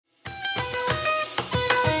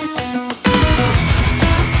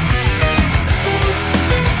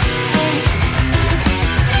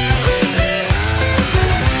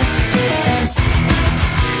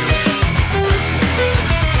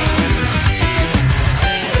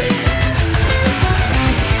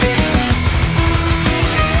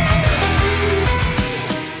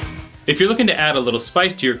you're looking to add a little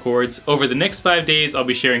spice to your chords, over the next 5 days I'll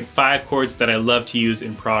be sharing 5 chords that I love to use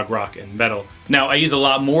in prog rock and metal. Now I use a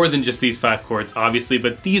lot more than just these 5 chords obviously,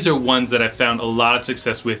 but these are ones that I've found a lot of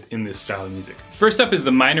success with in this style of music. First up is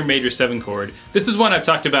the minor major 7 chord. This is one I've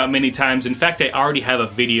talked about many times. In fact, I already have a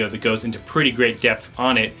video that goes into pretty great depth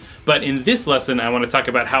on it. But in this lesson, I want to talk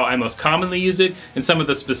about how I most commonly use it and some of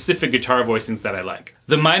the specific guitar voicings that I like.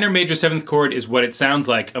 The minor major 7th chord is what it sounds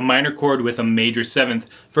like, a minor chord with a major 7th.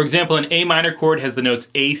 For example, an A minor chord has the notes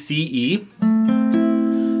A, C, E.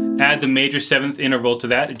 Add the major 7th interval to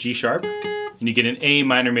that, a G sharp, and you get an A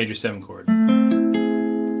minor major 7 chord.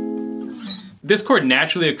 This chord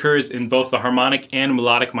naturally occurs in both the harmonic and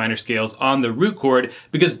melodic minor scales on the root chord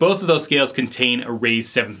because both of those scales contain a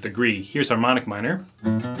raised 7th degree. Here's harmonic minor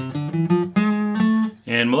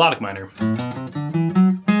and melodic minor.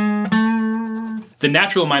 The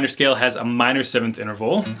natural minor scale has a minor 7th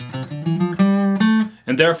interval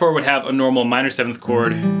and therefore would have a normal minor 7th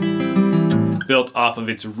chord built off of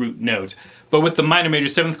its root note. But with the minor major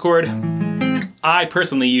 7th chord, I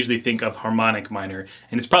personally usually think of harmonic minor,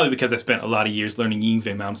 and it's probably because I spent a lot of years learning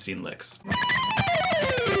Yngwie Malmsteen licks.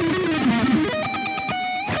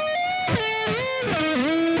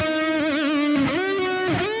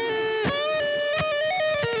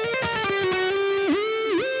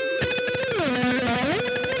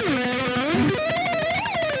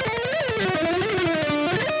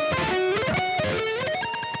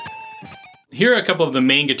 Here are a couple of the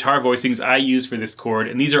main guitar voicings I use for this chord,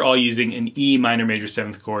 and these are all using an E minor major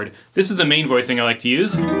 7th chord. This is the main voicing I like to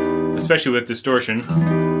use, especially with distortion.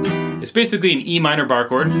 It's basically an E minor bar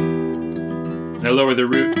chord, and I lower the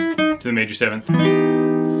root to the major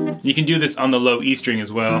 7th. You can do this on the low E string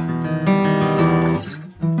as well.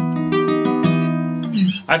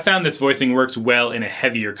 I found this voicing works well in a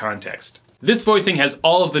heavier context. This voicing has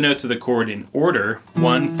all of the notes of the chord in order,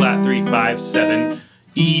 1, flat 3, 5, 7,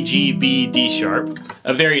 E, G, B, D sharp.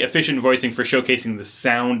 A very efficient voicing for showcasing the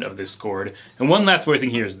sound of this chord. And one last voicing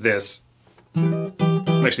here is this. I'm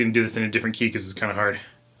actually going to do this in a different key because it's kind of hard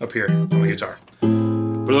up here on the guitar.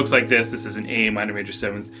 But it looks like this. This is an A minor major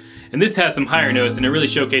 7th. And this has some higher notes and it really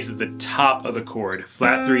showcases the top of the chord.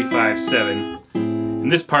 Flat 3, 5, 7.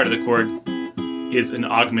 And this part of the chord is an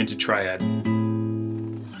augmented triad.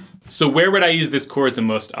 So where would I use this chord the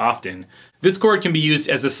most often? This chord can be used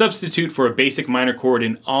as a substitute for a basic minor chord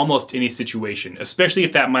in almost any situation, especially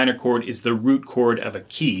if that minor chord is the root chord of a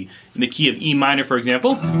key. In the key of E minor, for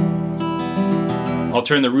example, I'll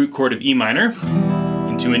turn the root chord of E minor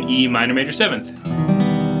into an E minor major 7th.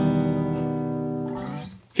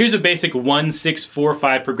 Here's a basic 1, 6, 4,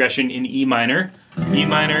 5 progression in E minor,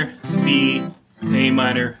 C, A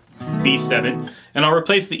minor, B7, and I'll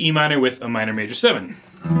replace the E minor with a minor major 7.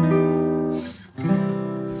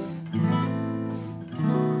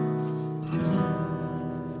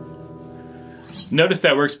 Notice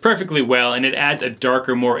that works perfectly well and it adds a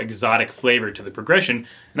darker, more exotic flavor to the progression,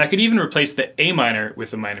 and I could even replace the A minor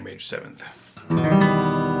with a minor major 7th.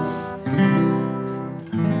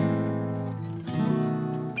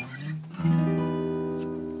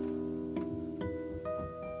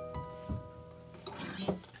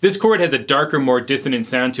 This chord has a darker, more dissonant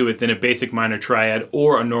sound to it than a basic minor triad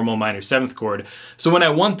or a normal minor 7th chord. So when I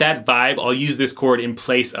want that vibe, I'll use this chord in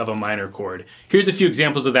place of a minor chord. Here's a few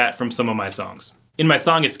examples of that from some of my songs. In my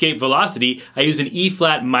song Escape Velocity, I use an E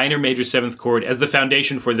flat minor major 7th chord as the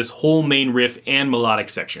foundation for this whole main riff and melodic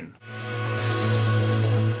section.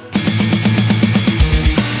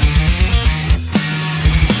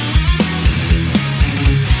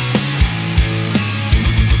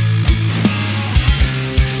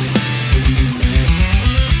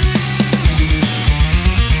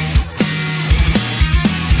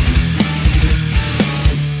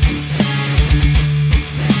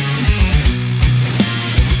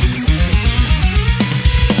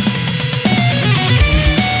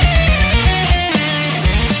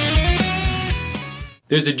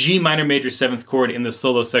 There's a G minor major 7th chord in the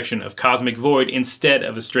solo section of Cosmic Void instead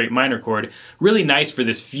of a straight minor chord. Really nice for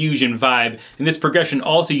this fusion vibe, and this progression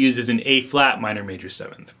also uses an A flat minor major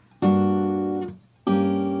 7th.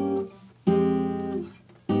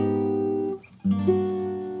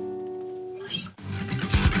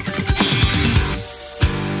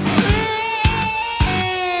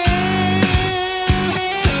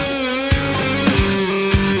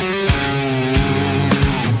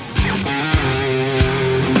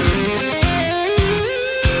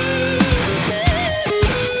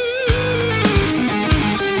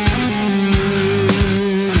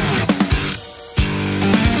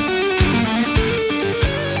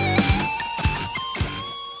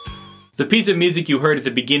 The piece of music you heard at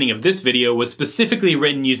the beginning of this video was specifically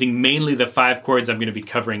written using mainly the 5 chords I'm going to be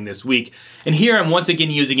covering this week, and here I'm once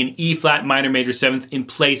again using an E flat minor major 7th in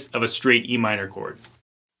place of a straight E minor chord.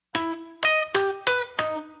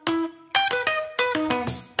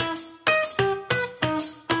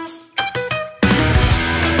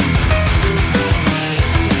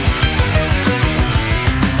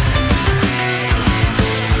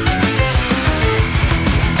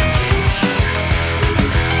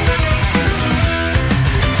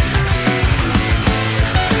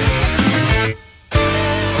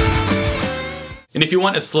 And if you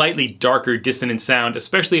want a slightly darker dissonant sound,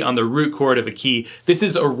 especially on the root chord of a key, this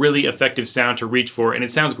is a really effective sound to reach for, and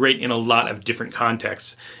it sounds great in a lot of different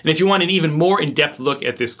contexts. And if you want an even more in-depth look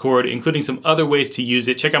at this chord, including some other ways to use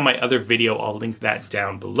it, check out my other video. I'll link that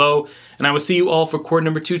down below. And I will see you all for chord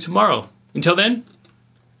number 2 tomorrow. Until then,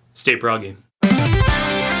 stay proggy.